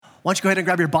Why don't you go ahead and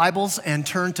grab your Bibles and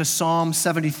turn to Psalm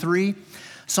 73.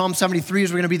 Psalm 73 is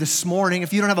where we're going to be this morning.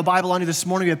 If you don't have a Bible on you this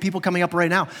morning, we have people coming up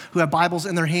right now who have Bibles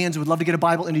in their hands. We'd love to get a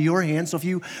Bible into your hands. So if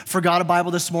you forgot a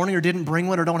Bible this morning or didn't bring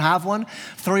one or don't have one,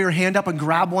 throw your hand up and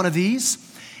grab one of these.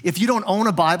 If you don't own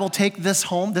a Bible, take this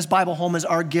home. This Bible home is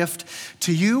our gift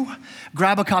to you.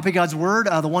 Grab a copy of God's Word,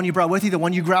 the one you brought with you, the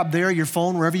one you grabbed there, your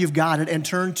phone, wherever you've got it, and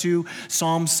turn to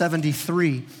Psalm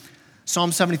 73.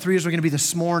 Psalm 73 is where we're going to be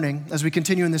this morning as we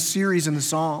continue in this series in the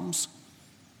Psalms.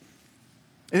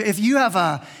 If you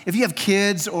have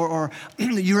kids or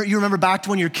you remember back to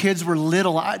when your kids were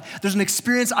little, there's an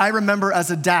experience I remember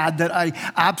as a dad that I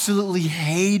absolutely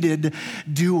hated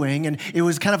doing, and it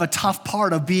was kind of a tough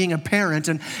part of being a parent,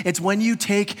 and it's when you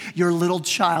take your little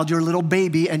child, your little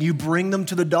baby, and you bring them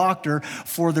to the doctor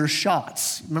for their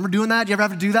shots. Remember doing that? You ever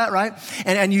have to do that, right?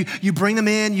 And you bring them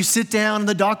in, you sit down, and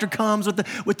the doctor comes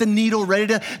with the needle ready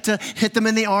to hit them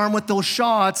in the arm with those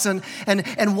shots, and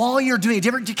while you're doing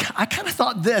it, I kind of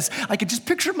thought this. I could just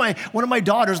picture one of my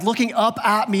daughters looking up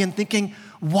at me and thinking,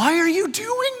 why are you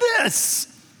doing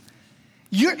this?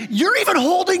 You're even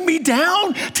holding me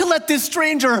down to let this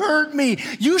stranger hurt me.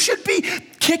 You should be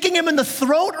kicking him in the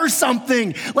throat or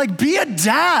something. Like, be a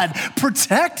dad,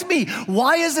 protect me.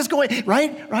 Why is this going,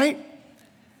 right?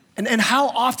 And how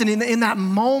often in that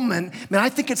moment, man, I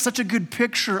think it's such a good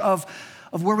picture of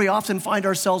where we often find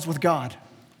ourselves with God.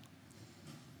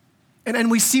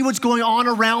 And we see what's going on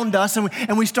around us,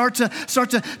 and we start to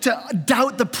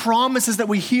doubt the promises that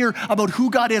we hear about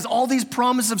who God is, all these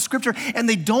promises of Scripture, and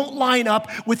they don't line up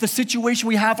with the situation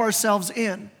we have ourselves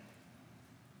in.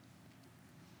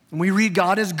 And we read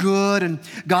God is good, and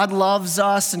God loves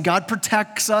us, and God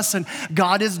protects us, and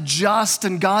God is just,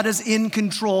 and God is in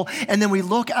control. And then we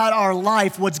look at our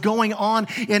life, what's going on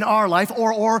in our life,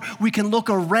 or we can look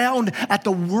around at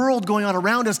the world going on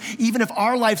around us, even if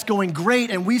our life's going great,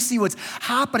 and we see what's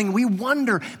happening. We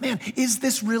wonder, man, is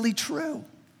this really true?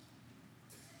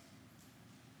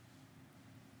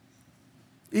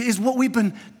 Is what we've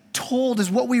been told, is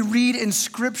what we read in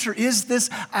Scripture, is this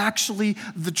actually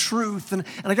the truth? And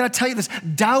I gotta tell you this,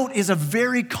 doubt is a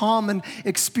very common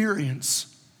experience.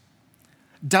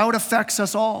 Doubt affects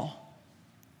us all.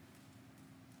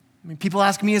 I mean, people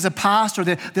ask me as a pastor,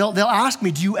 they'll ask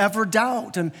me, do you ever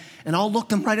doubt? And I'll look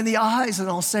them right in the eyes and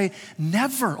I'll say,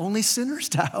 never, only sinners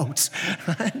doubt.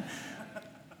 Right?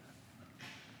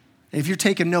 If you're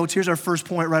taking notes, here's our first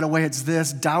point right away, it's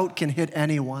this: doubt can hit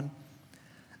anyone.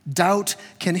 Doubt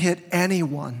can hit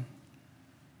anyone.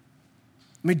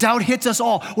 I mean, doubt hits us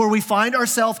all, where we find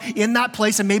ourselves in that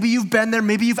place, and maybe you've been there,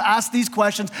 maybe you've asked these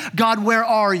questions. God, where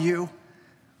are you?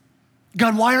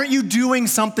 God, why aren't you doing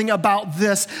something about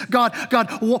this? God,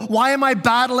 why am I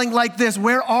battling like this?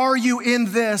 Where are you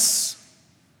in this?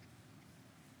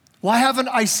 Why haven't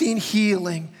I seen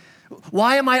healing?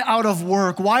 Why am I out of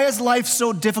work? Why is life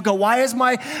so difficult? Why is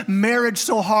my marriage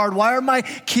so hard? Why are my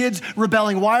kids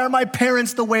rebelling? Why are my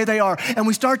parents the way they are? And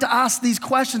we start to ask these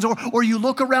questions, or you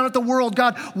look around at the world,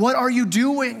 God, what are you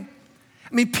doing?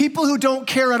 I mean, people who don't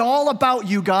care at all about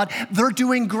you, God, they're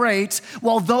doing great,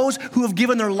 while those who have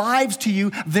given their lives to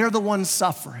you, they're the ones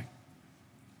suffering.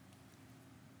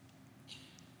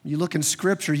 You look in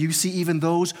Scripture, you see even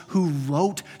those who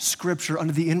wrote Scripture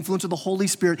under the influence of the Holy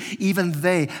Spirit, even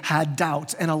they had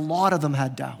doubts, and a lot of them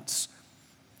had doubts.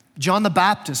 John the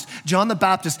Baptist,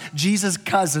 Jesus'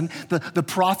 cousin, the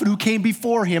prophet who came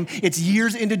before him, it's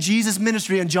years into Jesus'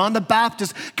 ministry, and John the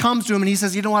Baptist comes to him and he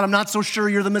says, you know what, I'm not so sure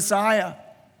you're the Messiah.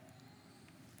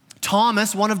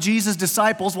 Thomas, one of Jesus'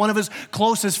 disciples, one of his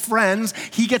closest friends,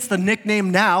 he gets the nickname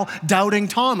now, Doubting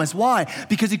Thomas. Why?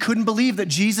 Because he couldn't believe that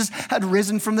Jesus had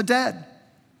risen from the dead.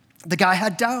 The guy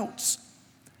had doubts.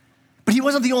 But he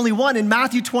wasn't the only one. In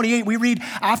Matthew 28, we read,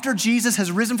 after Jesus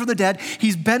has risen from the dead,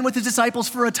 he's been with his disciples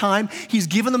for a time. He's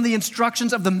given them the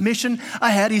instructions of the mission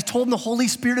ahead. He's told them the Holy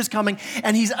Spirit is coming,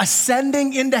 and he's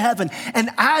ascending into heaven. And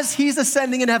as he's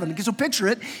ascending into heaven, so picture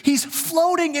it, he's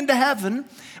floating into heaven.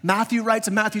 Matthew writes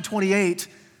in Matthew 28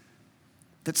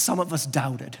 that some of us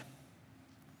doubted.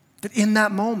 That in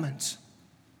that moment.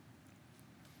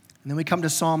 And then we come to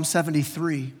Psalm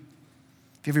 73.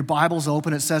 If you have your Bibles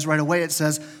open, it says right away, it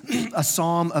says, a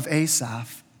psalm of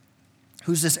Asaph.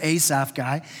 Who's this Asaph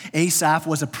guy? Asaph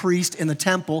was a priest in the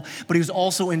temple, but he was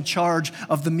also in charge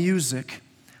of the music.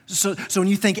 So when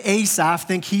you think Asaph,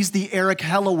 think he's the Eric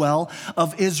Hallowell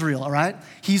of Israel, all right?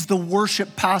 He's the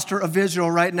worship pastor of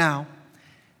Israel right now.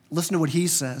 Listen to what he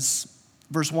says.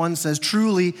 Verse 1 says,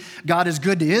 truly, God is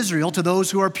good to Israel, to those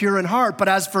who are pure in heart. But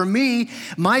as for me,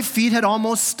 my feet had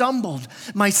almost stumbled.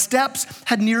 My steps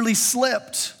had nearly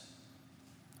slipped.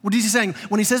 What is he saying?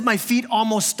 When he says my feet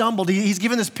almost stumbled, he's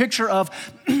given this picture of,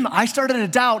 I started to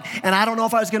doubt and I don't know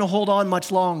if I was going to hold on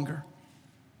much longer.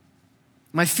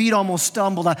 My feet almost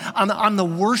stumbled. I'm the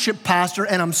worship pastor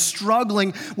and I'm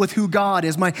struggling with who God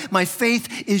is. My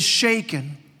faith is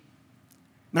shaken.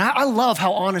 I love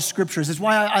how honest Scripture is. It's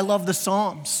why I love the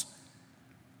Psalms.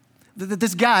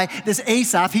 This guy, this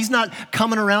Asaph, he's not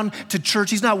coming around to church.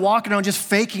 He's not walking around just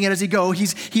faking it as he goes.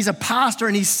 He's a pastor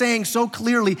and he's saying so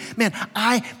clearly, man,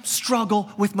 I struggle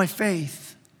with my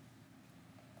faith.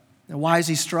 Now, why is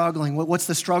he struggling? What's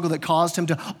the struggle that caused him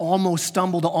to almost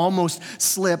stumble, to almost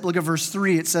slip? Look at verse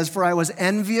 3. It says, for I was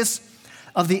envious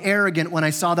of the arrogant when I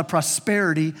saw the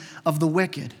prosperity of the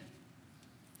wicked.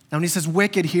 Now, when he says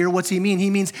wicked here, what's he mean? He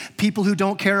means people who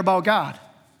don't care about God.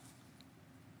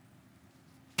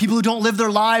 People who don't live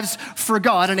their lives for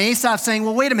God. And Asaph's saying,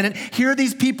 well, wait a minute. Here are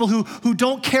these people who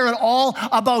don't care at all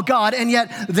about God, and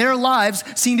yet their lives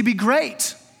seem to be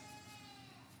great.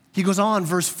 He goes on,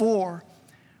 verse 4,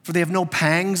 for they have no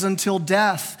pangs until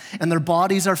death, and their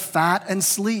bodies are fat and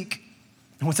sleek.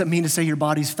 And what's that mean to say your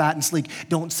body's fat and sleek?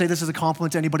 Don't say this as a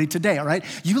compliment to anybody today, all right?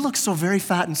 You look so very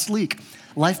fat and sleek.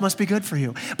 Life must be good for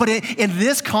you. But in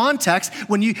this context,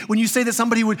 when you say that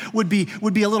somebody would be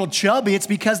a little chubby, it's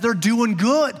because they're doing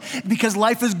good, because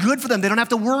life is good for them. They don't have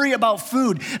to worry about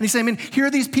food. And he's saying, here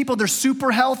are these people, they're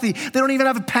super healthy. They don't even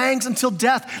have pangs until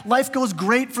death. Life goes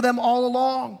great for them all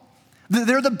along.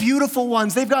 They're the beautiful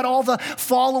ones. They've got all the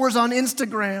followers on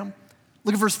Instagram.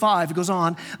 Look at verse 5. It goes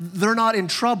on. They're not in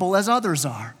trouble as others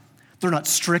are. They're not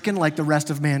stricken like the rest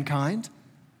of mankind.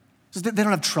 They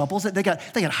don't have troubles. They got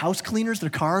house cleaners. Their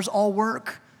cars all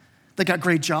work. They got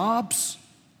great jobs.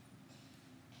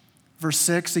 Verse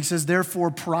 6, he says,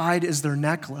 therefore pride is their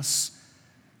necklace.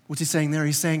 What's he saying there?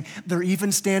 He's saying they're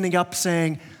even standing up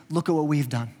saying, look at what we've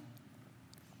done.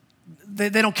 They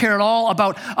don't care at all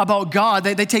about God.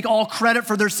 They take all credit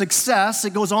for their success.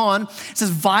 It goes on. It says,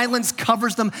 violence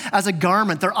covers them as a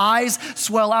garment. Their eyes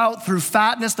swell out through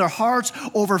fatness. Their hearts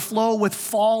overflow with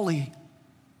folly.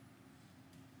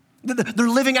 They're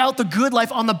living out the good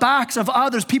life on the backs of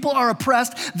others. People are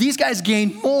oppressed. These guys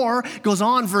gain more. Goes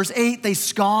on, verse 8, they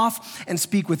scoff and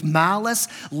speak with malice.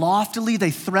 Loftily,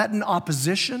 they threaten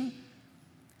opposition.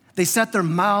 They set their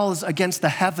mouths against the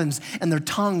heavens, and their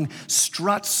tongue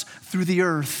struts through the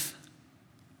earth.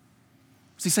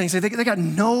 What's he saying? They got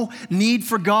no need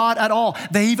for God at all.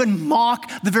 They even mock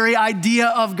the very idea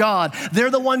of God. They're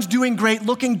the ones doing great,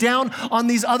 looking down on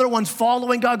these other ones,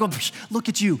 following God, going, look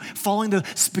at you, following the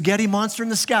spaghetti monster in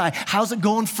the sky. How's it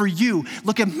going for you?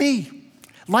 Look at me.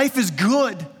 Life is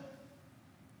good.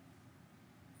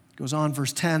 Goes on,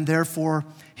 verse 10, therefore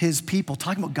his people,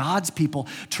 talking about God's people,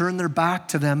 turn their back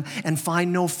to them and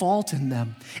find no fault in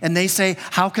them. And they say,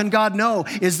 how can God know?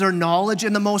 Is there knowledge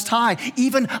in the Most High?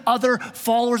 Even other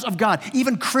followers of God,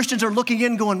 even Christians are looking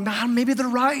in going, man, maybe they're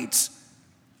right.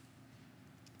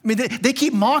 I mean, they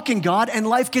keep mocking God and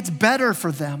life gets better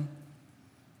for them.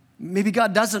 Maybe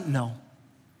God doesn't know.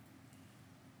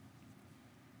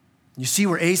 You see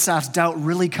where Asaph's doubt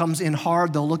really comes in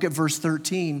hard, though. Look at verse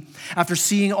 13. After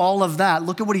seeing all of that,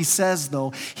 look at what he says,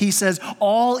 though. He says,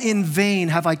 all in vain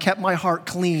have I kept my heart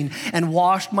clean and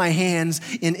washed my hands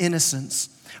in innocence.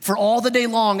 For all the day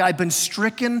long I've been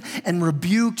stricken and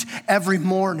rebuked every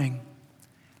morning.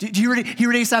 Do you hear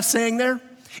what Asaph's saying there?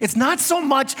 It's not so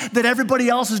much that everybody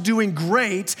else is doing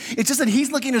great. It's just that he's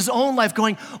looking at his own life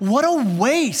going, what a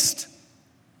waste.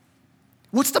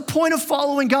 What's the point of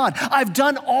following God? I've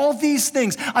done all these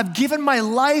things. I've given my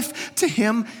life to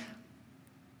him.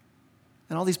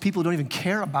 And all these people who don't even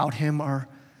care about him are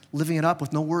living it up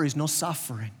with no worries, no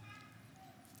suffering.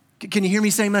 Can you hear me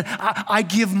saying that? I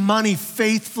give money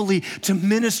faithfully to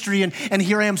ministry, and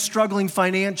here I am struggling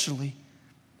financially.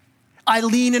 I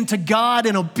lean into God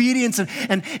in obedience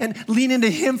and lean into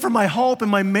him for my hope,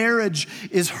 and my marriage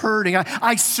is hurting.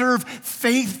 I serve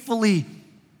faithfully.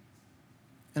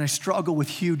 And I struggle with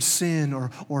huge sin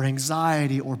or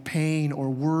anxiety or pain or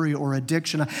worry or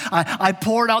addiction. I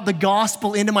poured out the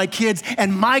gospel into my kids,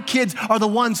 and my kids are the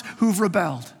ones who've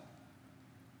rebelled.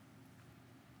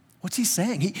 What's he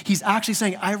saying? He's actually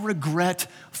saying, I regret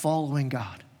following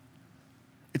God.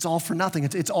 It's all for nothing.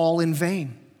 It's all in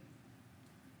vain.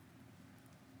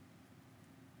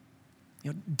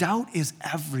 Doubt is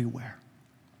everywhere.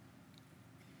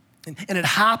 And it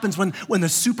happens when the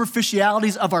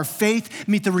superficialities of our faith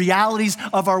meet the realities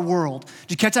of our world.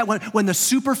 Did you catch that? When the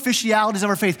superficialities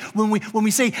of our faith, when we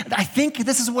say, I think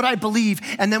this is what I believe,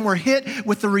 and then we're hit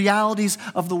with the realities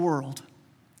of the world.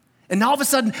 And all of a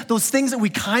sudden, those things that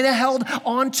we kind of held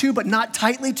on to but not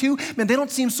tightly to, man, they don't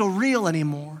seem so real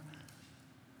anymore.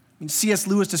 C.S.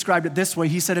 Lewis described it this way.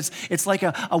 He said it's like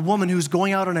a woman who's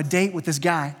going out on a date with this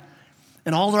guy.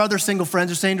 And all her other single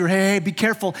friends are saying to her, hey, be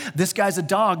careful. This guy's a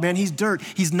dog, man. He's dirt.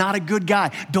 He's not a good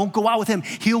guy. Don't go out with him.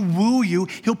 He'll woo you.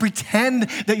 He'll pretend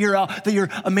that you're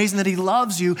amazing, that he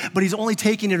loves you, but he's only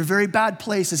taking you to very bad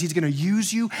places. He's going to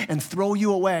use you and throw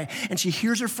you away. And she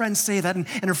hears her friends say that, and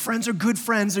her friends are good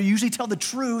friends. They usually tell the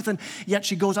truth, and yet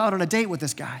she goes out on a date with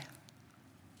this guy.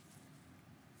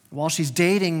 While she's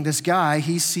dating this guy,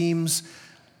 he seems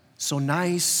so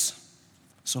nice,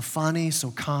 so funny, so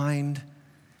kind.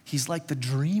 He's like the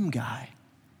dream guy.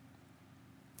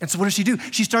 And so what does she do?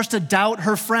 She starts to doubt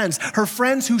her friends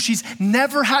who she's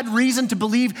never had reason to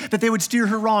believe that they would steer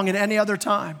her wrong at any other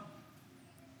time.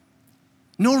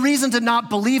 No reason to not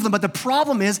believe them, but the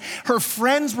problem is her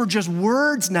friends were just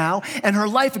words now, and her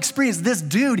life experience, this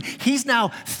dude, he's now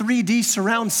 3D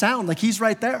surround sound, like he's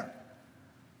right there.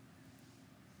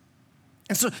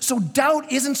 And so doubt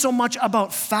isn't so much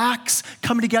about facts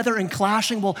coming together and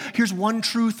clashing. Well, here's one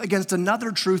truth against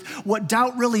another truth. What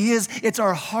doubt really is, it's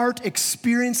our heart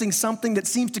experiencing something that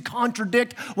seems to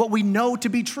contradict what we know to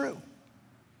be true.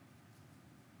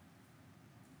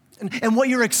 And what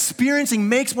you're experiencing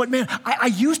makes I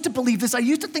used to believe this. I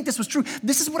used to think this was true.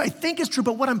 This is what I think is true,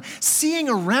 but what I'm seeing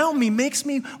around me makes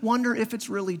me wonder if it's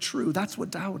really true. That's what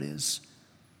doubt is.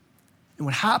 And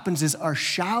what happens is our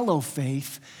shallow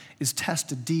faith is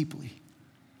tested deeply.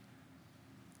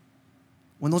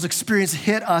 When those experiences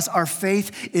hit us, our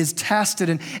faith is tested.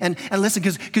 And listen,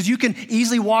 because you can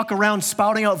easily walk around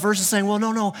spouting out verses saying, well,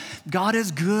 no, God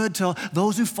is good to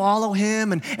those who follow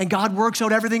him, and God works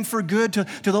out everything for good to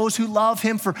those who love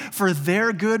him, for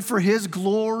their good, for his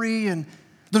glory. And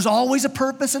there's always a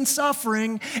purpose in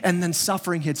suffering, and then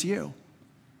suffering hits you.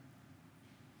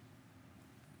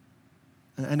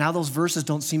 And now those verses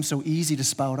don't seem so easy to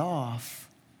spout off.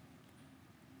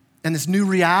 And this new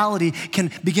reality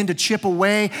can begin to chip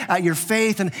away at your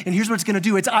faith. And here's what it's going to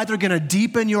do. It's either going to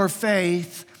deepen your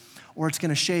faith or it's going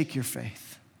to shake your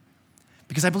faith.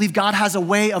 Because I believe God has a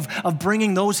way of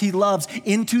bringing those he loves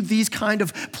into these kind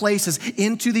of places,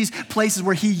 into these places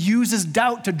where he uses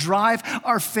doubt to drive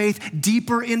our faith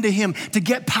deeper into him, to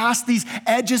get past these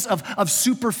edges of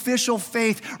superficial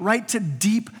faith right to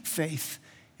deep faith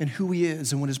in who he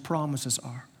is and what his promises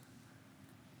are.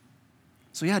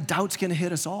 So yeah, doubt's going to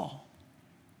hit us all.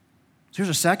 So here's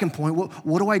a second point.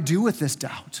 What do I do with this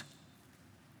doubt?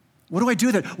 What do I do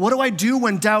with it? What do I do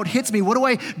when doubt hits me? What do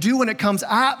I do when it comes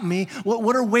at me?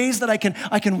 What are ways that I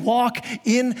can walk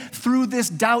in through this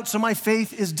doubt so my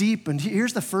faith is deepened?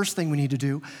 Here's the first thing we need to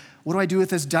do. What do I do with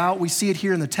this doubt? We see it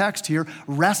here in the text here.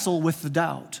 Wrestle with the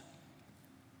doubt.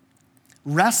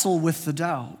 Wrestle with the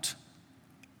doubt.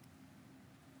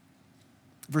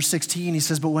 Verse 16, he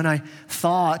says, but when I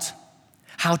thought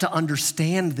how to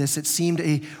understand this, it seemed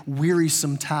a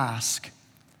wearisome task.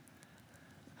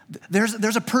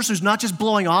 There's a person who's not just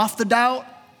blowing off the doubt,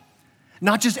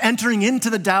 not just entering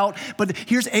into the doubt, but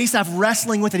here's Asaph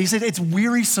wrestling with it. He said, it's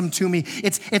wearisome to me.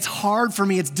 It's hard for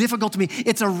me. It's difficult to me.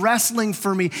 It's a wrestling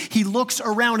for me. He looks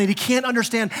around and he can't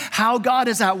understand how God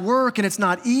is at work, and it's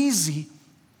not easy.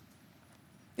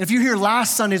 If you're here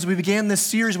last Sunday as we began this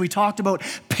series, we talked about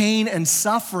pain and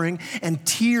suffering and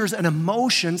tears and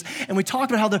emotions, and we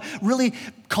talked about how the really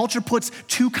culture puts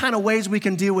two kind of ways we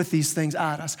can deal with these things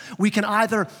at us. We can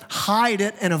either hide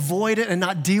it and avoid it and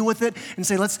not deal with it and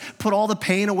say, let's put all the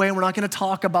pain away and we're not going to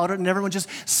talk about it and everyone just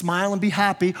smile and be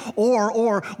happy,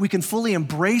 or we can fully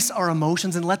embrace our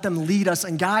emotions and let them lead us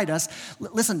and guide us.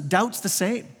 Listen, doubt's the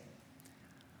same.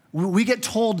 We get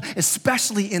told,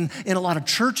 especially in a lot of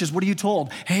churches, what are you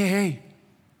told? Hey,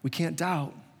 we can't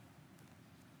doubt.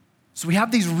 So we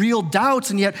have these real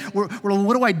doubts, and yet we're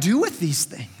what do I do with these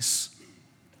things?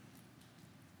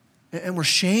 And we're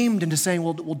shamed into saying,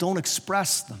 well, don't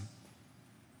express them.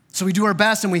 So we do our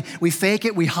best, and we fake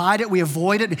it, we hide it, we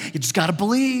avoid it. You just got to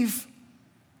believe.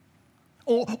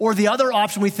 Or the other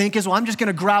option we think is, well, I'm just going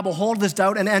to grab a hold of this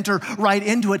doubt and enter right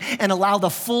into it and allow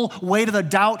the full weight of the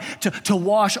doubt to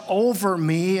wash over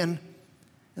me. And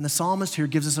the psalmist here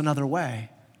gives us another way.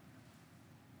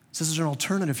 He says there's an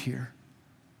alternative here.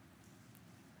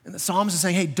 And the psalmist is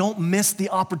saying, hey, don't miss the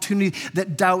opportunity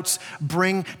that doubts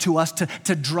bring to us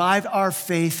to drive our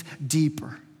faith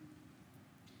deeper.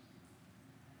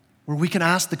 Where we can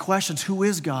ask the questions, who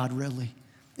is God really?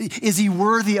 Is he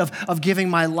worthy of giving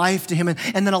my life to him?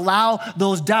 And then allow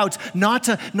those doubts, not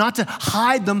to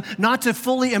hide them, not to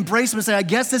fully embrace them and say, I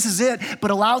guess this is it,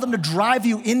 but allow them to drive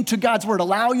you into God's word,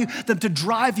 them to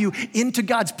drive you into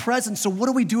God's presence. So what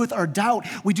do we do with our doubt?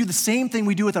 We do the same thing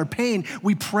we do with our pain.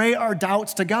 We pray our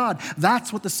doubts to God.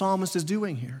 That's what the psalmist is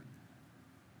doing here.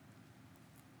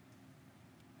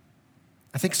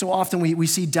 I think so often we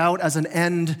see doubt as an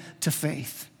end to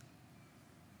faith.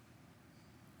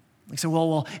 We say,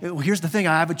 well, here's the thing.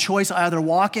 I have a choice. I either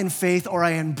walk in faith or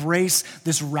I embrace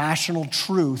this rational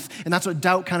truth. And that's what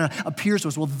doubt kind of appears to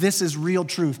us. Well, this is real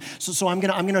truth. So I'm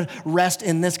gonna rest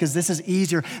in this because this is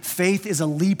easier. Faith is a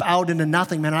leap out into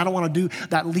nothing, man. I don't want to do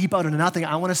that leap out into nothing.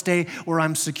 I want to stay where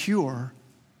I'm secure.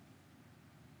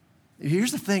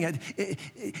 Here's the thing.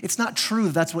 It's not true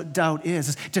that's what doubt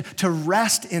is. To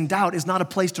rest in doubt is not a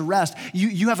place to rest.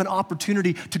 You have an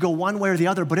opportunity to go one way or the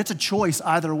other, but it's a choice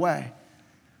either way.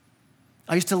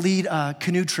 I used to lead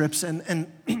canoe trips and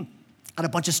I had a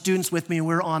bunch of students with me, and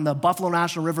we were on the Buffalo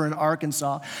National River in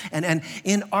Arkansas. And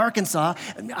in Arkansas,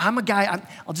 I'm a guy,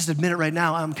 I'll just admit it right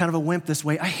now, I'm kind of a wimp this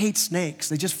way. I hate snakes.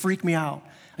 They just freak me out.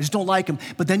 I just don't like them.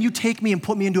 But then you take me and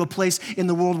put me into a place in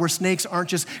the world where snakes aren't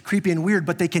just creepy and weird,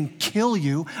 but they can kill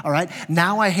you, all right?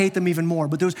 Now I hate them even more.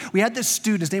 But we had this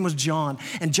student, his name was John.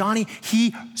 And Johnny,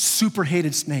 he super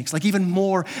hated snakes, like even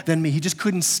more than me. He just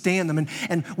couldn't stand them.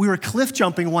 And we were cliff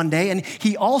jumping one day, and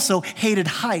he also hated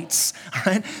heights, all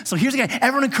right? So here's the guy.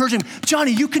 Everyone encouraged him,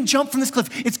 Johnny, you can jump from this cliff.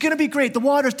 It's going to be great. The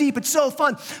water's deep. It's so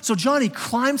fun. So Johnny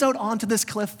climbs out onto this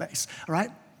cliff face, all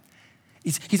right?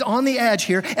 He's on the edge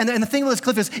here, and the thing with this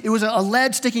cliff is it was a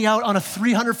ledge sticking out on a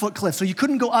 300-foot cliff, so you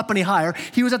couldn't go up any higher.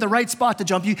 He was at the right spot to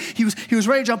jump. He was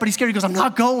ready to jump, but he's scared. He goes, I'm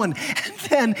not going. And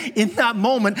then in that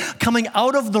moment, coming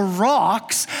out of the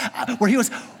rocks where he was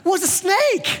a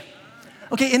snake.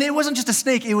 Okay, and it wasn't just a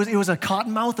snake. It was a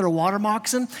cottonmouth or a water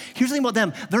moccasin. Here's the thing about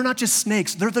them. They're not just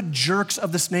snakes. They're the jerks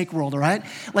of the snake world, all right?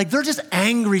 Like, they're just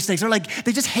angry snakes.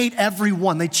 They just hate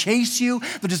everyone. They chase you.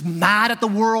 They're just mad at the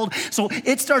world. So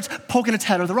it starts poking its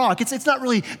head out of the rock. It's not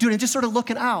really doing it, just sort of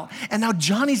looking out. And now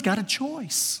Johnny's got a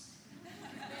choice.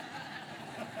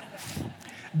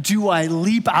 Do I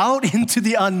leap out into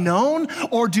the unknown,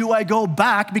 or do I go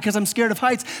back because I'm scared of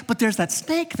heights? But there's that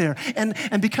snake there. And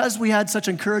because we had such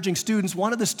encouraging students,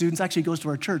 one of the students actually goes to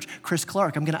our church, Chris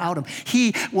Clark. I'm going to out him.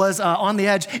 He was on the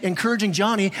edge encouraging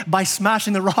Johnny by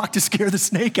smashing the rock to scare the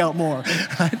snake out more.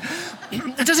 Right?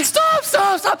 And just like,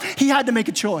 stop. He had to make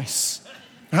a choice,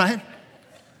 right?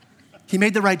 He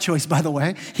made the right choice, by the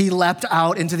way. He leapt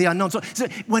out into the unknown. So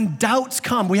when doubts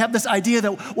come, we have this idea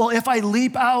that, well, if I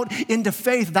leap out into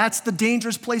faith, that's the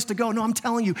dangerous place to go. No, I'm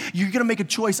telling you, you're going to make a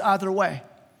choice either way.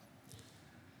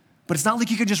 But it's not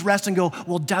like you can just rest and go,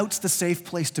 well, doubt's the safe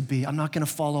place to be. I'm not going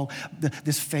to follow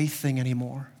this faith thing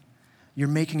anymore. You're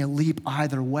making a leap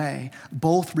either way.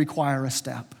 Both require a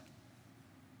step.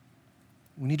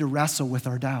 We need to wrestle with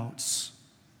our doubts.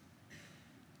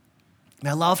 And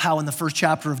I love how in the first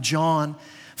chapter of John,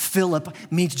 Philip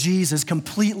meets Jesus,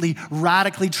 completely,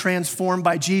 radically transformed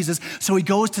by Jesus. So he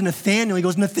goes to Nathanael. He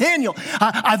goes, Nathanael,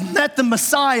 I've met the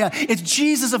Messiah. It's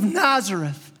Jesus of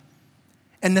Nazareth.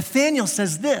 And Nathanael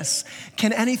says this,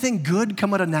 can anything good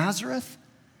come out of Nazareth?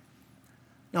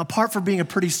 Now, apart from being a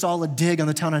pretty solid dig on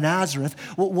the town of Nazareth,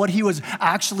 what he was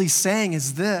actually saying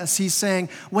is this. He's saying,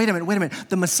 wait a minute.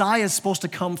 The Messiah is supposed to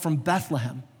come from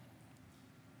Bethlehem.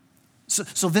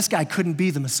 So this guy couldn't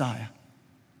be the Messiah.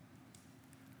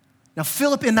 Now,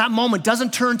 Philip in that moment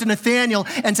doesn't turn to Nathanael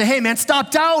and say, hey, man,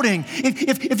 stop doubting.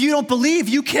 If you don't believe,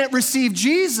 you can't receive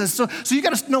Jesus. So you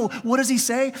got to know, what does he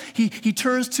say? He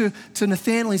turns to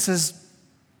Nathanael. He says,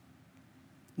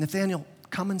 Nathanael,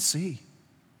 come and see.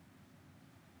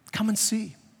 Come and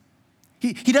see.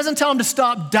 He doesn't tell him to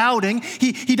stop doubting.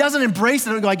 He doesn't embrace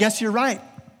it and go, I guess you're right.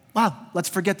 Wow, let's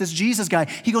forget this Jesus guy.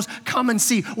 He goes, come and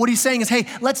see. What he's saying is, hey,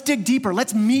 let's dig deeper.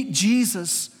 Let's meet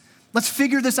Jesus. Let's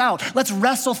figure this out. Let's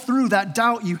wrestle through that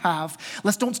doubt you have.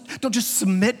 Don't just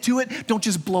submit to it. Don't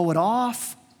just blow it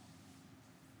off.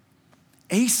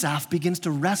 Asaph begins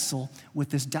to wrestle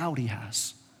with this doubt he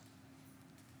has.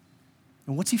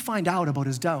 And what's he find out about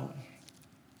his doubt?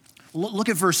 Look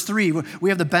at verse 3. We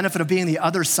have the benefit of being the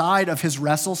other side of his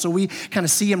wrestle, so we kind of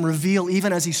see him reveal,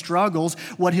 even as he struggles,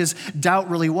 what his doubt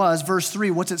really was. Verse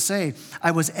 3, what's it say?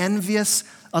 I was envious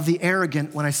of the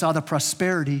arrogant when I saw the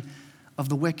prosperity of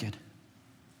the wicked.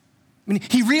 I mean,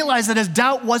 he realized that his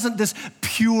doubt wasn't this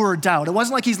pure doubt. It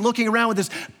wasn't like he's looking around with this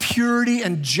purity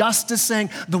and justice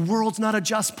saying the world's not a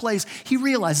just place. He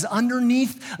realizes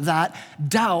underneath that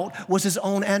doubt was his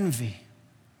own envy.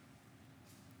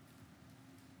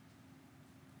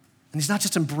 And he's not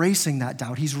just embracing that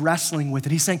doubt, he's wrestling with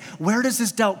it. He's saying, where does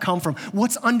this doubt come from?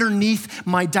 What's underneath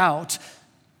my doubt?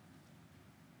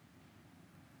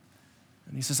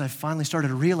 And he says, I finally started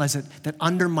to realize that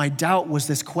under my doubt was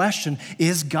this question,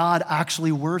 is God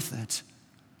actually worth it?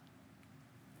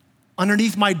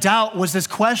 Underneath my doubt was this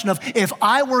question of, if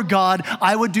I were God,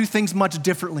 I would do things much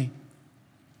differently.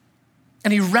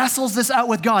 And he wrestles this out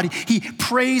with God. He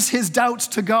prays his doubts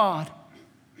to God.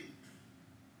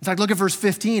 In fact, look at verse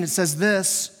 15. It says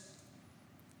this,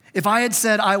 if I had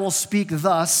said, I will speak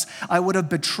thus, I would have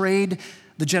betrayed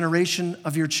the generation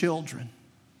of your children.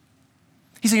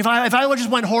 He's saying, if I just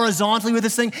went horizontally with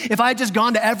this thing, if I had just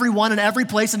gone to everyone and every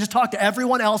place and just talked to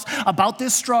everyone else about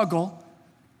this struggle,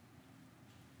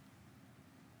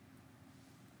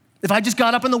 if I just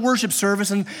got up in the worship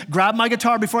service and grabbed my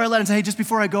guitar before I led and said, hey, just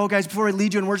before I go, guys, before I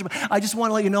lead you in worship, I just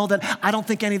want to let you know that I don't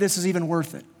think any of this is even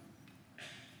worth it.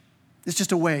 It's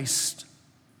just a waste.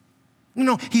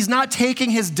 No, he's not taking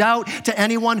his doubt to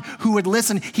anyone who would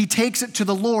listen. He takes it to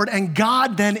the Lord, and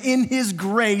God then, in his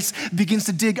grace, begins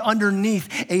to dig underneath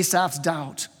Asaph's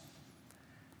doubt.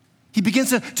 He begins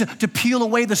to peel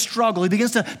away the struggle. He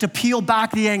begins to peel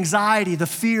back the anxiety, the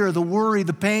fear, the worry,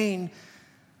 the pain.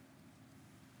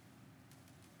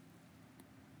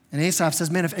 And Asaph says,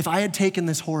 man, if I had taken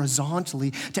this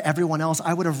horizontally to everyone else,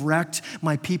 I would have wrecked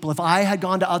my people. If I had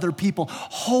gone to other people,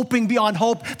 hoping beyond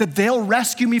hope that they'll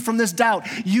rescue me from this doubt,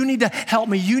 you need to help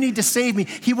me, you need to save me,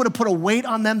 he would have put a weight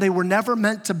on them they were never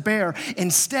meant to bear.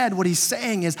 Instead, what he's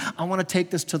saying is, I want to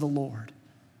take this to the Lord.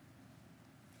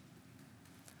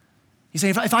 He's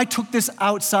saying, if I took this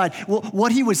outside, well,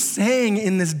 what he was saying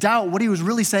in this doubt, what he was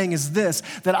really saying is this,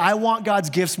 that I want God's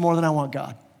gifts more than I want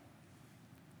God.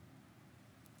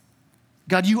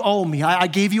 God, you owe me. I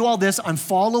gave you all this. I'm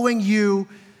following you.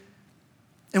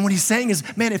 And what he's saying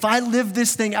is, man, if I live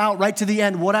this thing out right to the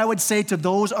end, what I would say to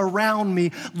those around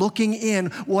me looking in,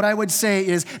 what I would say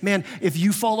is, man, if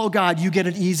you follow God, you get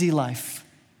an easy life.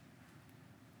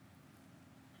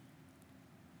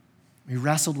 He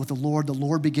wrestled with the Lord. The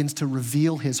Lord begins to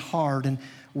reveal his heart. And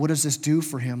what does this do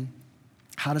for him?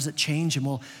 How does it change him?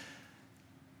 Well,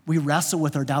 we wrestle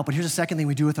with our doubt, but here's the second thing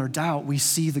we do with our doubt. We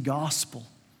see the gospel.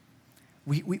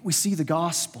 We see the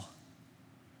gospel.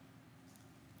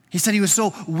 He said he was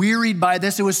so wearied by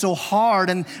this, it was so hard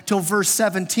until verse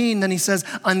 17. Then he says,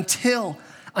 until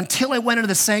I went into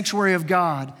the sanctuary of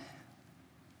God.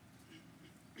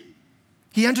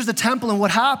 He enters the temple, and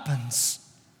what happens?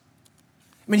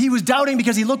 I mean, he was doubting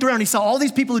because he looked around and he saw all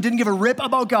these people who didn't give a rip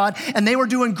about God, and they were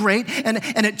doing great,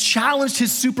 and it challenged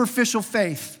his superficial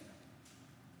faith.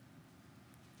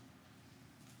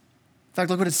 In fact,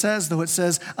 look what it says, though. It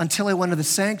says, until I went to the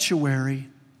sanctuary,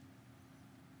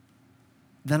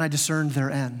 then I discerned their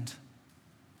end.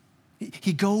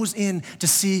 He goes in to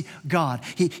see God.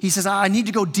 He says, I need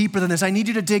to go deeper than this. I need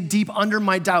you to dig deep under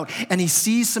my doubt. And he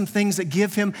sees some things that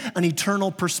give him an eternal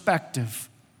perspective.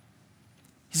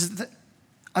 He says,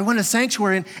 I went to the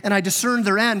sanctuary and I discerned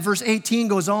their end. Verse 18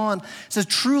 goes on. It says,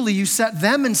 truly you set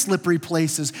them in slippery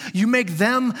places. You make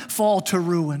them fall to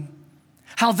ruin.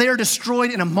 How they're destroyed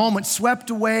in a moment,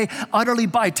 swept away utterly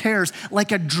by terrors,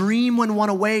 like a dream when one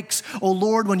awakes. O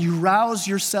Lord, when you rouse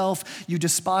yourself, you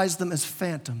despise them as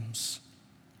phantoms.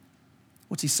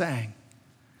 What's he saying?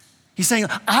 He's saying,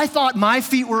 I thought my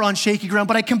feet were on shaky ground,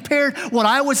 but I compared what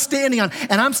I was standing on,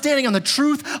 and I'm standing on the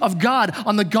truth of God,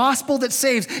 on the gospel that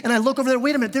saves, and I look over there,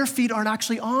 wait a minute, their feet aren't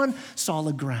actually on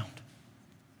solid ground.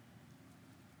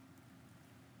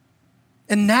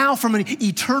 And now from an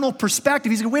eternal perspective,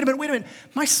 he's going, wait a minute,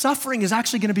 my suffering is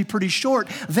actually going to be pretty short.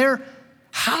 Their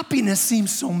happiness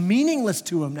seems so meaningless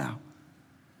to him now.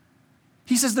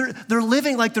 He says they're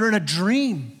living like they're in a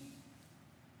dream.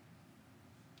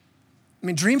 I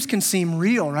mean, dreams can seem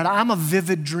real, right? I'm a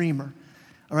vivid dreamer.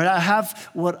 All right, I have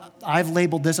what I've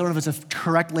labeled this, I don't know if it's a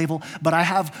correct label, but I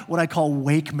have what I call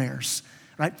wake mares.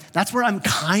 Right? That's where I'm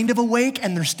kind of awake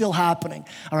and they're still happening.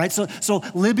 All right, so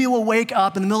Libby will wake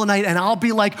up in the middle of the night and I'll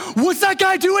be like, what's that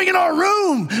guy doing in our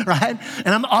room? Right? And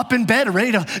I'm up in bed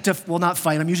ready to well, not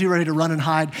fight. I'm usually ready to run and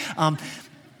hide. And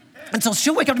so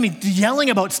she'll wake up to me yelling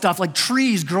about stuff like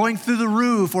trees growing through the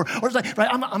roof or like, right?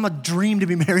 I'm a dream to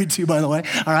be married to, by the way.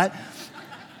 All right.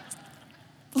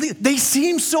 They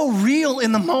seem so real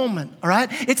in the moment, all right?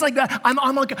 It's like that.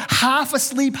 I'm like half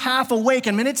asleep, half awake.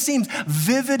 I mean, it seems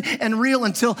vivid and real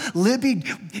until Libby,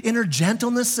 in her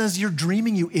gentleness, says, you're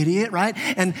dreaming, you idiot, right?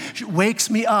 And she wakes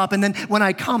me up. And then when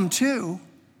I come to,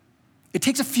 it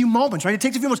takes a few moments, right? It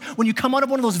takes a few moments. When you come out of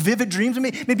one of those vivid dreams,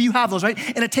 maybe you have those, right?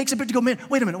 And it takes a bit to go, man,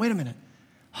 wait a minute.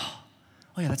 Oh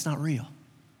yeah, that's not real. I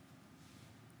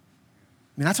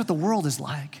mean, that's what the world is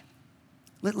like.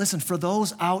 Listen, for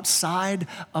those outside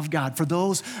of God, for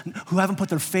those who haven't put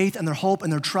their faith and their hope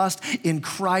and their trust in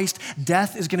Christ,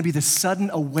 death is going to be the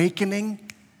sudden awakening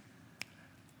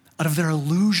out of their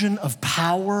illusion of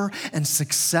power and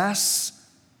success.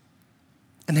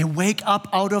 And they wake up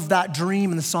out of that dream,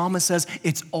 and the psalmist says,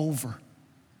 it's over.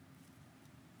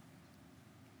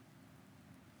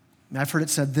 I've heard it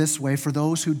said this way, for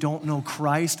those who don't know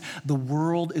Christ, the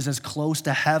world is as close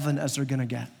to heaven as they're going to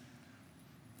get.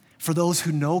 For those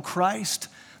who know Christ,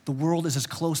 the world is as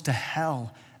close to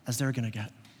hell as they're gonna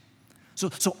get.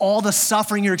 So all the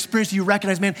suffering you're experiencing, you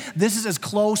recognize, man, this is as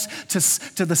close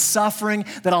to the suffering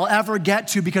that I'll ever get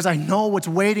to because I know what's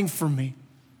waiting for me.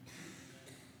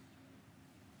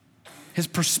 His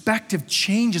perspective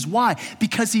changes. Why?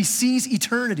 Because he sees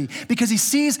eternity, because he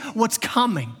sees what's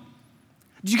coming.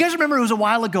 Do you guys remember it was a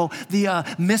while ago, the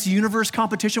Miss Universe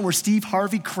competition where Steve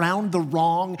Harvey crowned the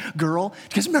wrong girl? Do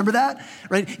you guys remember that?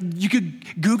 Right? You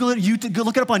could Google it,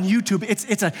 look it up on YouTube.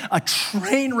 It's a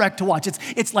train wreck to watch.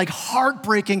 It's like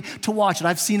heartbreaking to watch it.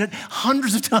 I've seen it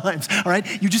hundreds of times, all right?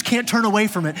 You just can't turn away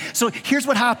from it. So here's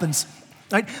what happens.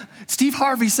 Right? Steve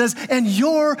Harvey says, and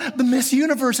you're the Miss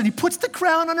Universe, and he puts the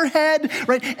crown on her head,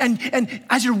 right? And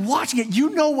as you're watching it,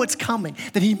 you know what's coming,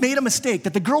 that he made a mistake,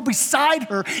 that the girl beside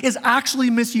her is actually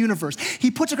Miss Universe.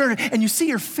 He puts her, and you see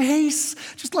her face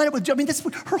just light up with joy. I mean,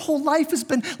 her whole life has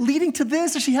been leading to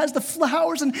this, and she has the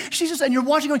flowers, and and you're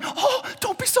watching going, oh,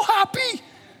 don't be so happy,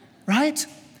 right?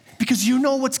 Because you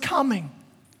know what's coming.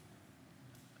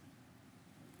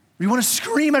 You want to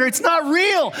scream at her, it's not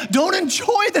real. Don't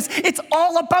enjoy this. It's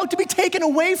all about to be taken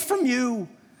away from you.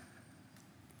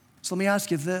 So let me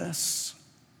ask you this.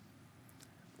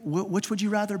 Which would you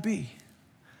rather be?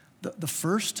 The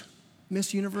first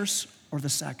Miss Universe or the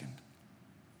second?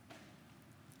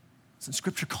 So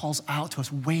Scripture calls out to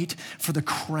us, wait for the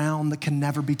crown that can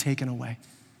never be taken away.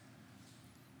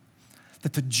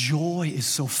 That the joy is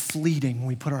so fleeting when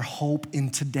we put our hope in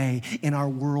today, in our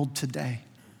world today.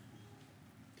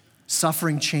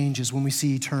 Suffering changes when we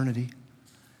see eternity.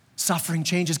 Suffering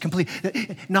changes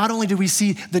completely. Not only do we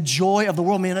see the joy of the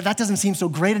world, man, that doesn't seem so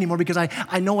great anymore because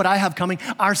I know what I have coming.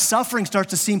 Our suffering starts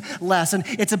to seem less. And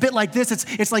it's a bit like this.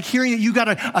 It's like hearing that you got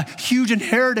a huge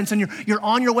inheritance and you're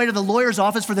on your way to the lawyer's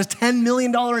office for this $10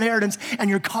 million inheritance and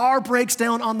your car breaks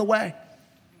down on the way.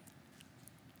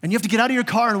 And you have to get out of your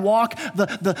car and walk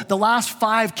the last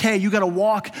 5K. You got to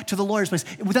walk to the lawyer's place.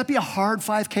 Would that be a hard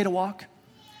 5K to walk?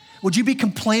 Would you be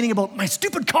complaining about my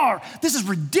stupid car? This is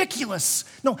ridiculous.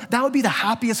 No, that would be the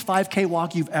happiest 5K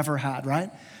walk you've ever had, right?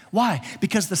 Why?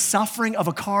 Because the suffering of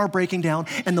a car breaking down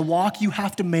and the walk you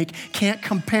have to make can't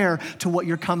compare to what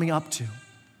you're coming up to.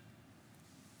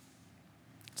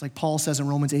 It's like Paul says in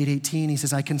Romans 8:18, he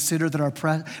says, I consider that our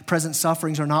present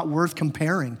sufferings are not worth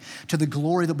comparing to the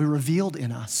glory that will be revealed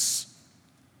in us.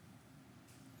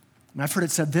 And I've heard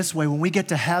it said this way, when we get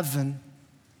to heaven,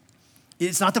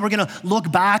 it's not that we're gonna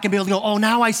look back and be able to go, oh,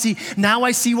 now I see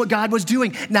what God was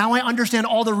doing. Now I understand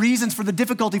all the reasons for the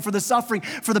difficulty, for the suffering,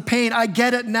 for the pain. I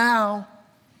get it now.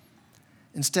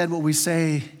 Instead, what we'll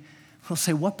say,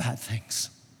 what bad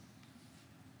things?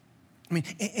 I mean,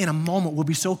 in a moment, we'll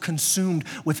be so consumed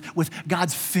with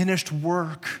God's finished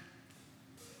work.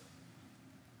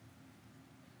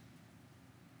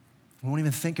 We won't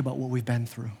even think about what we've been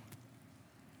through.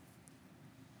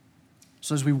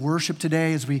 So as we worship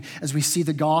today, as we see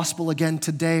the gospel again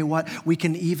today, we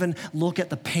can even look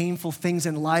at the painful things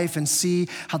in life and see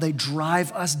how they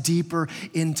drive us deeper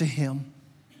into him.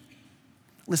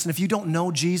 Listen, if you don't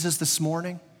know Jesus this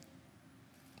morning,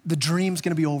 the dream's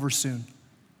gonna be over soon.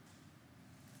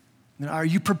 Are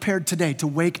you prepared today to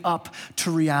wake up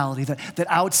to reality that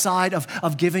outside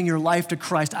of giving your life to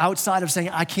Christ, outside of saying,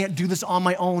 I can't do this on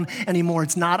my own anymore,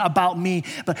 it's not about me,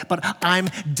 but I'm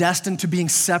destined to being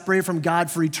separated from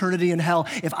God for eternity in hell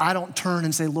if I don't turn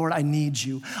and say, Lord, I need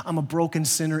you. I'm a broken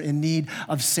sinner in need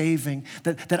of saving.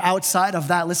 That outside of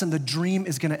that, listen, the dream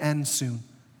is gonna end soon.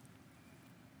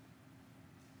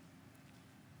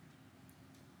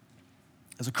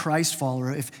 As a Christ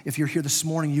follower, if you're here this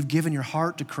morning, you've given your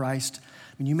heart to Christ.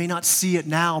 I mean, you may not see it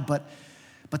now, but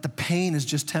the pain is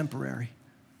just temporary.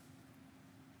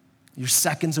 You're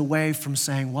seconds away from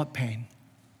saying, what pain?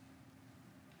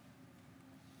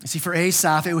 You see, for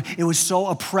Asaph, it was so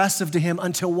oppressive to him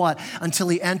until what? Until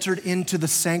he entered into the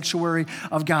sanctuary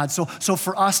of God. So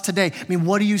for us today, I mean,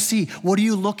 what do you see? What are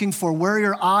you looking for? Where are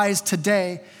your eyes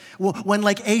today? Well, when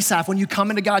like Asaph, when you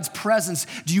come into God's presence,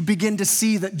 do you begin to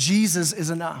see that Jesus is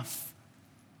enough?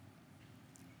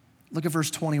 Look at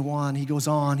verse 21. He goes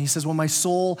on. He says, when my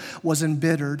soul was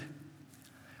embittered,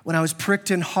 when I was pricked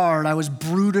in heart, I was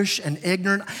brutish and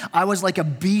ignorant. I was like a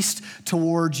beast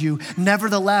towards you.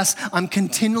 Nevertheless, I'm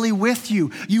continually with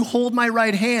you. You hold my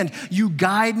right hand. You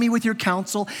guide me with your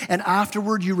counsel, and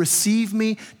afterward you receive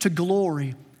me to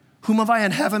glory. Whom have I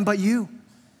in heaven but you?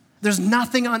 There's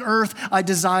nothing on earth I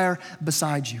desire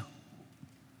beside you.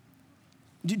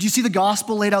 Do you see the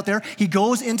gospel laid out there? He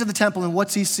goes into the temple and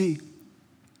what's he see?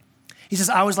 He says,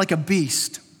 I was like a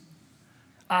beast.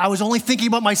 I was only thinking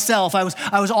about myself. I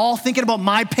was all thinking about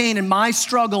my pain and my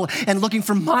struggle and looking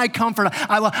for my comfort.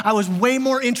 I was way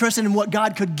more interested in what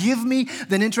God could give me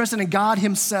than interested in God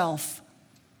himself.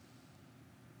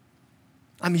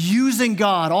 I'm using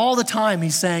God all the time,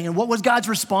 he's saying. And what was God's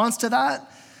response to that?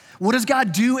 What does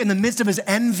God do in the midst of his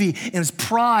envy and his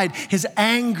pride, his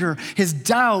anger, his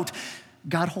doubt?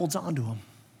 God holds on to him.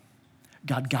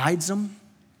 God guides him.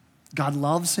 God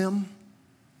loves him.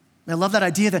 And I love that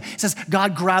idea that it says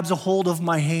God grabs a hold of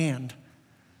my hand.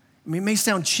 I mean, it may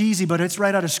sound cheesy, but it's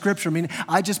right out of Scripture. I mean,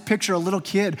 I just picture a little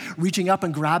kid reaching up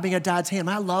and grabbing a dad's hand.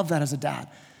 I love that as a dad.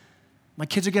 My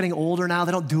kids are getting older now.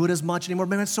 They don't do it as much anymore.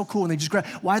 Man, it's so cool. And they just grab.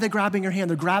 Why are they grabbing your hand?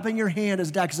 They're grabbing your hand as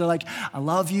a dad because they're like, I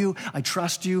love you. I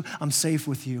trust you. I'm safe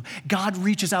with you. God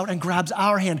reaches out and grabs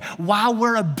our hand while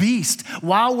we're a beast,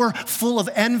 while we're full of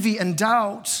envy and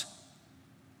doubt.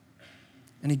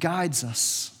 And he guides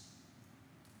us.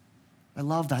 I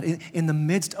love that. In the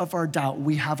midst of our doubt,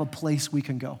 we have a place we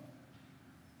can go.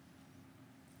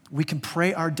 We can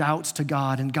pray our doubts to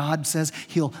God, and God says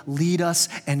he'll lead us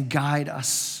and guide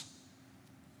us.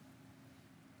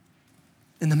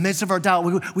 In the midst of our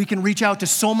doubt, we can reach out to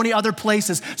so many other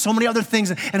places, so many other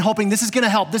things, and hoping this is going to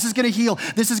help, this is going to heal,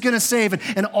 this is going to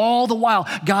save. And all the while,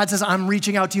 God says, I'm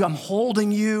reaching out to you. I'm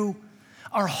holding you.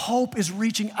 Our hope is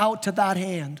reaching out to that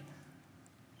hand.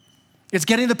 It's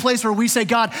getting to the place where we say,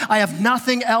 God, I have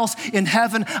nothing else in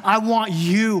heaven. I want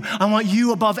you. I want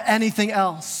you above anything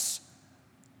else.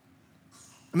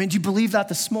 I mean, do you believe that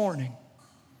this morning?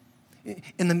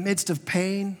 In the midst of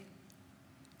pain,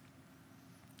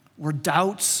 where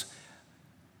doubts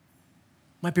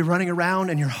might be running around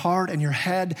in your heart and your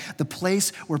head, the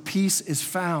place where peace is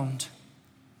found,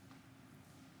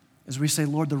 as we say,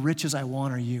 Lord, the riches I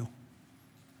want are you.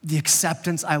 The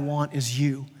acceptance I want is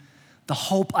you. The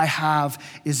hope I have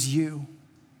is you.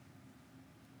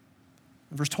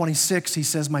 In verse 26, he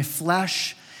says, my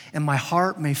flesh and my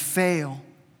heart may fail,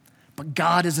 but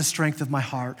God is the strength of my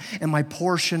heart and my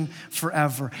portion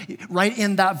forever. Right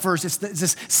in that verse, it's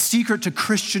this secret to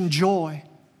Christian joy.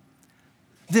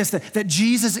 That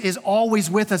Jesus is always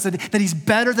with us, that he's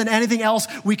better than anything else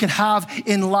we can have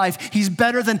in life. He's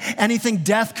better than anything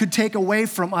death could take away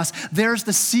from us. There's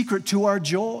the secret to our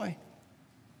joy.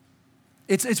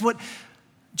 It's what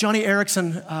Johnny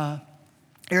Erickson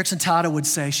Tada would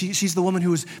say. She's the woman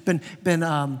who's been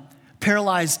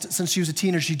paralyzed since she was a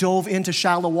teenager. She dove into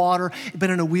shallow water,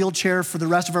 been in a wheelchair for the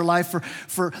rest of her life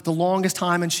for the longest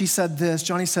time. And she said this,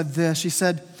 Johnny said this, she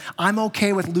said, I'm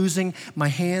okay with losing my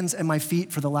hands and my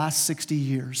feet for the last 60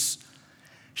 years.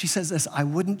 She says this, I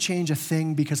wouldn't change a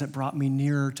thing because it brought me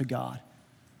nearer to God.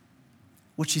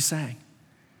 What's she saying?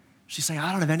 She's saying,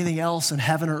 I don't have anything else in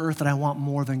heaven or earth that I want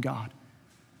more than God.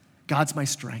 God's my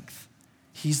strength.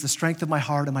 He's the strength of my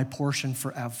heart and my portion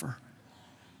forever.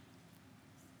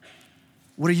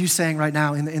 What are you saying right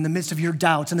now in the midst of your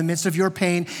doubts, in the midst of your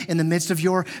pain, in the midst of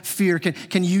your fear?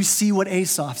 Can you see what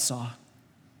Asaph saw?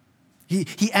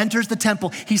 He enters the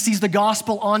temple. He sees the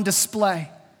gospel on display.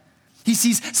 He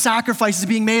sees sacrifices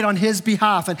being made on his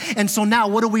behalf. And so now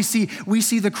what do we see? We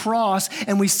see the cross,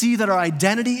 and we see that our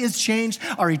identity is changed,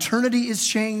 our eternity is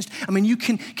changed. I mean,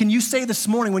 can you say this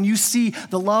morning, when you see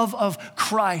the love of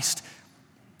Christ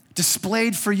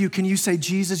displayed for you, can you say,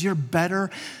 Jesus, you're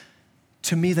better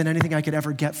to me than anything I could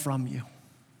ever get from you?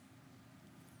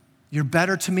 You're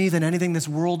better to me than anything this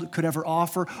world could ever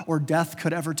offer or death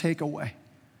could ever take away.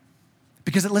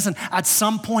 Because listen, at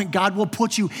some point, God will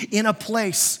put you in a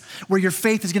place where your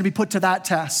faith is going to be put to that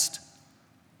test.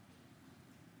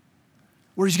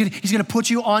 Where he's going to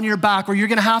put you on your back, where you're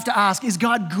going to have to ask, is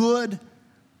God good?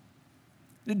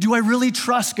 Do I really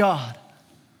trust God?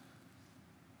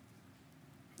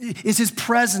 Is his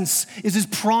presence, is his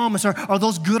promise, are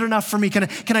those good enough for me?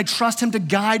 Can I trust him to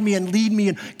guide me and lead me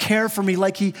and care for me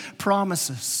like he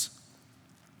promises?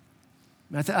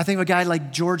 I think of a guy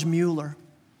like George Mueller.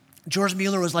 George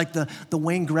Mueller was like the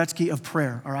Wayne Gretzky of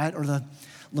prayer, all right? Or the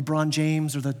LeBron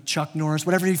James or the Chuck Norris,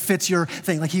 whatever he fits your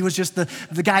thing. Like he was just the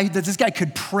guy, that this guy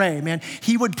could pray, man.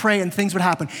 He would pray and things would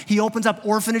happen. He opens up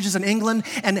orphanages in England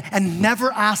and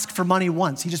never asked for money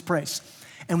once. He just prays.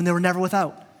 And when they were never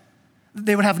without.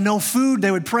 They would have no food,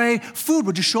 they would pray, food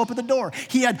would just show up at the door.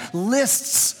 He had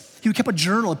lists. He kept a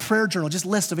journal, a prayer journal, just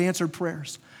lists of answered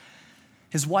prayers.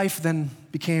 His wife then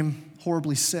became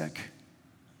horribly sick.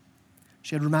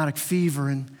 She had rheumatic fever,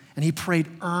 and he prayed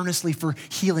earnestly for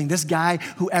healing. This guy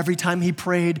who every time he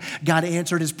prayed, God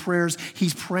answered his prayers.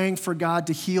 He's praying for God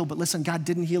to heal, but listen, God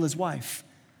didn't heal his wife.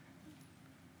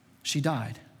 She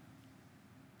died.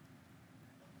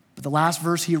 But the last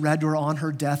verse he read to her on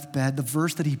her deathbed, the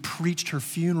verse that he preached her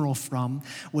funeral from,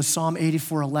 was Psalm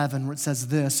 84:11, where it says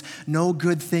this: "No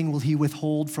good thing will he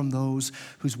withhold from those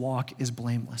whose walk is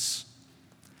blameless."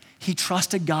 He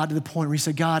trusted God to the point where he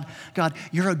said, God,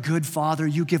 you're a good father.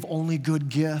 You give only good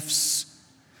gifts.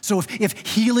 So if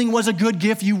healing was a good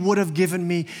gift, you would have given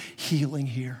me healing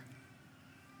here.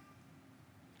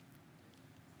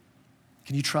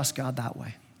 Can you trust God that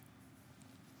way?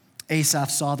 Asaph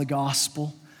saw the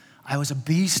gospel. I was a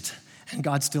beast, and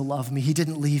God still loved me. He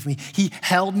didn't leave me. He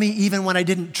held me even when I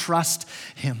didn't trust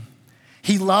him.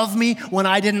 He loved me when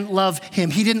I didn't love him.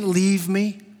 He didn't leave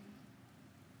me.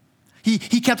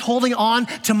 He kept holding on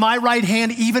to my right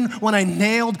hand even when I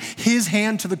nailed his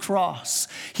hand to the cross.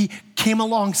 He came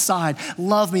alongside,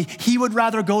 loved me. He would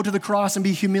rather go to the cross and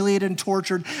be humiliated and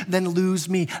tortured than lose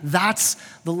me. That's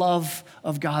the love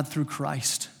of God through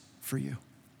Christ for you.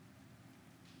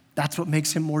 That's what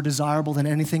makes him more desirable than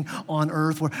anything on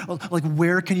earth.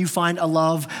 Where can you find a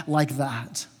love like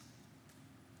that?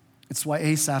 It's why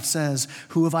Asaph says,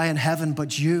 "Who have I in heaven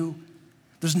but you?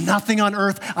 There's nothing on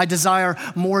earth I desire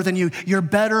more than you. You're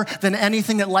better than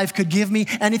anything that life could give me,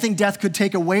 anything death could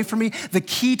take away from me." The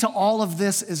key to all of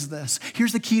this is this.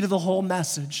 Here's the key to the whole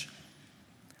message.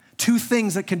 Two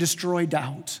things that can destroy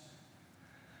doubt.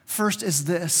 First is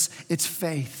this: it's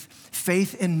faith.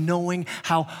 Faith in knowing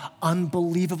how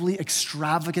unbelievably,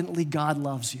 extravagantly God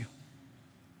loves you.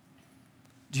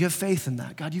 Do you have faith in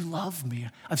that? God, you love me.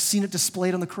 I've seen it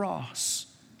displayed on the cross.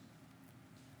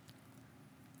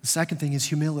 The second thing is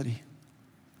humility.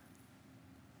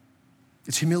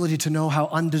 It's humility to know how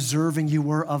undeserving you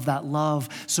were of that love.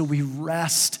 So we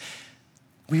rest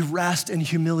in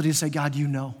humility to say, God, you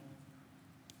know.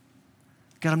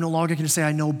 God, I'm no longer going to say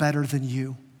I know better than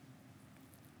you.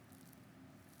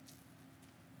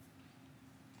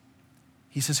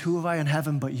 He says, who have I in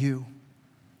heaven but you?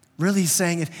 Really he's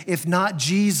saying, if not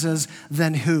Jesus,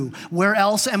 then who? Where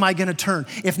else am I going to turn?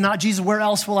 If not Jesus, where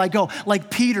else will I go? Like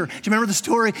Peter, do you remember the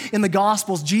story in the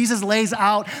Gospels? Jesus lays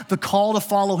out the call to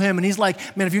follow him. And he's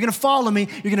like, man, if you're going to follow me,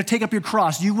 you're going to take up your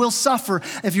cross. You will suffer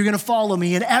if you're going to follow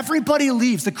me. And everybody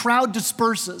leaves. The crowd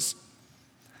disperses.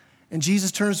 And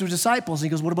Jesus turns to his disciples and he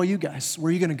goes, what about you guys? Where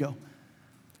are you going to go?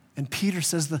 And Peter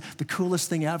says the coolest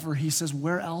thing ever. He says,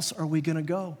 where else are we going to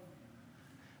go?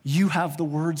 You have the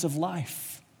words of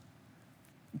life.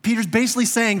 Peter's basically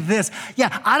saying this: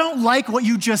 yeah, I don't like what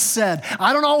you just said.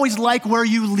 I don't always like where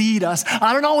you lead us.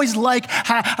 I don't always like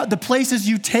the places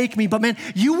you take me, but man,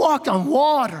 you walked on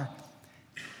water.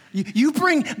 You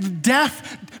bring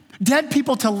dead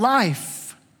people to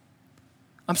life.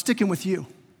 I'm sticking with you.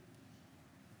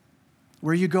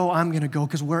 Where you go, I'm going to go,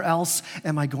 because where else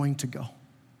am I going to go?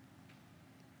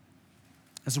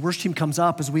 As the worship team comes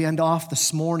up, as we end off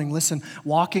this morning, listen,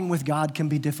 walking with God can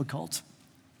be difficult.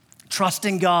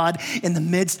 Trusting God in the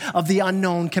midst of the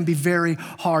unknown can be very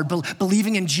hard.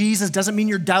 Believing in Jesus doesn't mean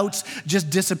your doubts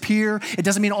just disappear. It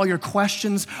doesn't mean all your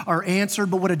questions are answered.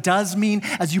 But what it does mean,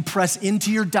 as you press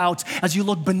into your doubts, as you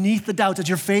look beneath the doubts, as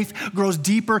your faith grows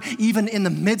deeper, even in the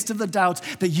midst of the doubts,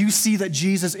 that you see that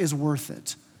Jesus is worth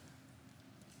it.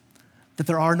 That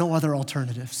there are no other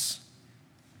alternatives.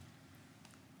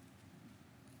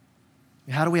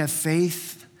 How do we have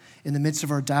faith in the midst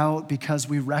of our doubt? Because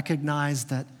we recognize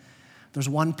that there's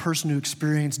one person who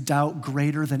experienced doubt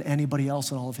greater than anybody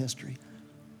else in all of history.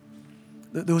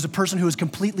 There was a person who was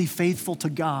completely faithful to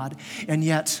God, and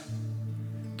yet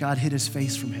God hid his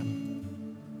face from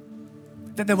him.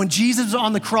 That when Jesus was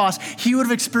on the cross, he would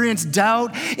have experienced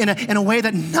doubt in a way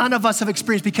that none of us have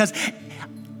experienced, because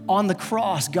on the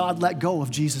cross, God let go of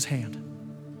Jesus' hand.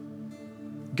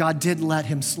 God did let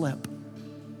him slip.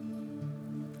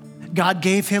 God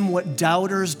gave him what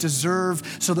doubters deserve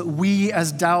so that we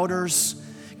as doubters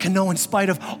can know, in spite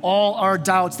of all our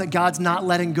doubts, that God's not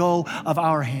letting go of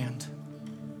our hand.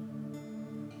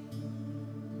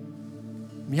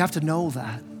 You have to know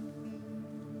that.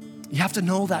 You have to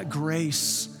know that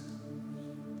grace.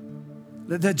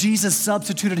 That Jesus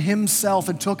substituted himself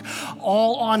and took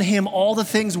all on him, all the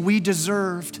things we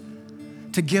deserved,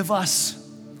 to give us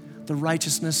the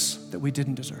righteousness that we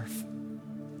didn't deserve.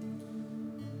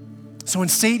 So when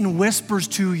Satan whispers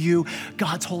to you,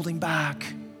 God's holding back,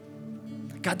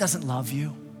 God doesn't love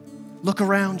you, look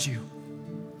around you.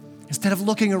 Instead of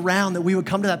looking around, that we would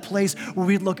come to that place where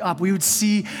we'd look up, we would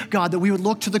see God, that we would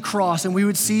look to the cross and we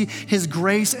would see his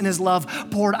grace and his love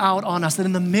poured out on us, that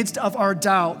in the midst of our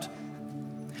doubt,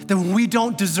 that when we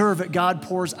don't deserve it, God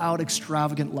pours out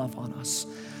extravagant love on us.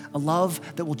 A love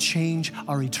that will change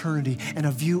our eternity, and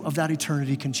a view of that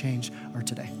eternity can change our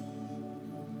today.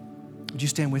 Would you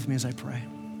stand with me as I pray?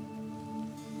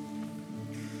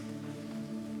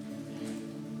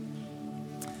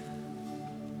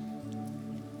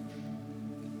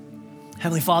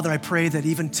 Heavenly Father, I pray that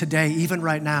even today, even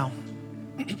right now,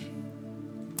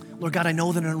 Lord God, I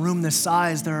know that in a room this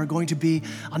size, there are going to be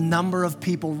a number of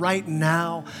people right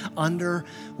now under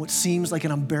what seems like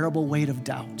an unbearable weight of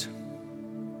doubt.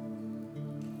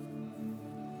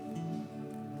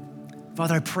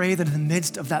 Father, I pray that in the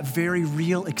midst of that very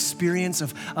real experience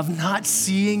of not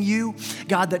seeing you,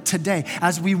 God, that today,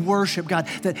 as we worship, God,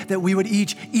 that we would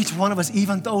each one of us,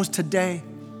 even those today,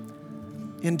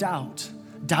 in doubt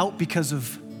because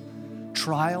of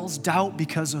trials, doubt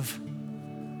because of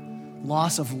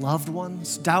loss of loved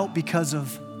ones, doubt because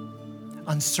of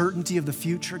uncertainty of the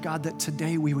future, God, that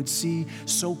today we would see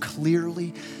so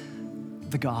clearly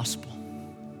the gospel.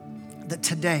 That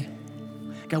today,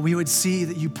 God, we would see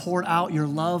that you poured out your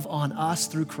love on us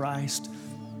through Christ.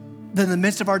 That in the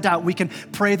midst of our doubt, we can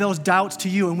pray those doubts to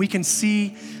you and we can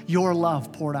see your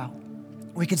love poured out.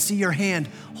 We can see your hand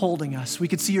holding us. We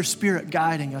can see your Spirit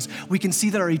guiding us. We can see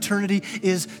that our eternity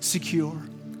is secure.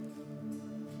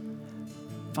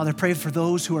 Father, I pray for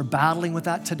those who are battling with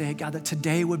that today, God, that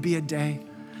today would be a day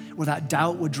where that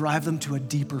doubt would drive them to a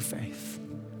deeper faith.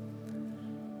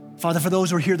 Father, for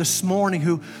those who are here this morning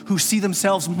who see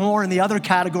themselves more in the other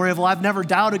category of, well, I've never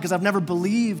doubted because I've never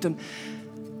believed. And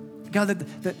God,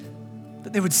 that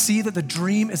they would see that the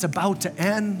dream is about to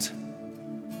end.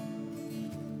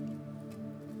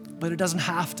 But it doesn't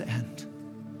have to end.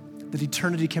 That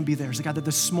eternity can be theirs. God, that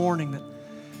this morning,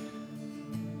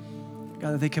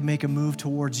 God, that they can make a move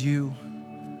towards you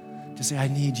to say, I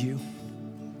need you.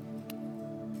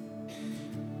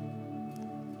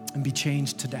 And be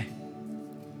changed today.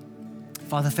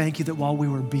 Father, thank you that while we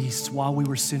were beasts, while we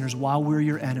were sinners, while we were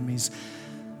your enemies,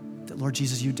 that Lord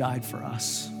Jesus, you died for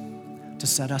us to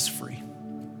set us free.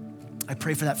 I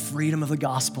pray for that freedom of the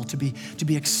gospel to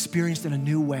be experienced in a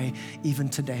new way even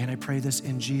today. And I pray this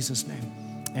in Jesus' name.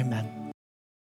 Amen.